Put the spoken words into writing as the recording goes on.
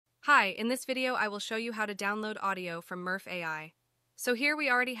Hi, in this video I will show you how to download audio from Murf.AI. So here we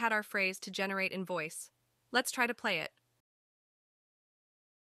already had our phrase to generate in voice. Let's try to play it.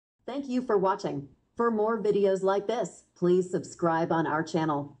 Thank you for watching. For more videos like this, please subscribe on our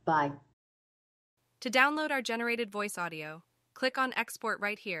channel. Bye. To download our generated voice audio, click on Export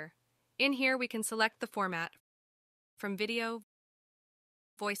right here. In here we can select the format from video,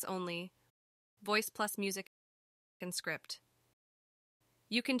 voice only, voice plus music, and script.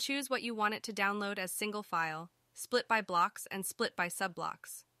 You can choose what you want it to download as single file, split by blocks, and split by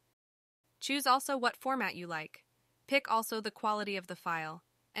subblocks. Choose also what format you like. Pick also the quality of the file,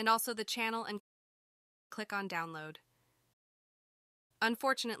 and also the channel, and click on Download.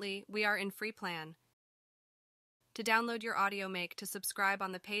 Unfortunately, we are in free plan. To download your audio, make to subscribe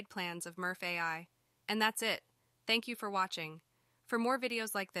on the paid plans of Murf.AI. And that's it. Thank you for watching. For more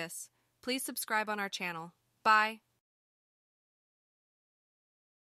videos like this, please subscribe on our channel. Bye.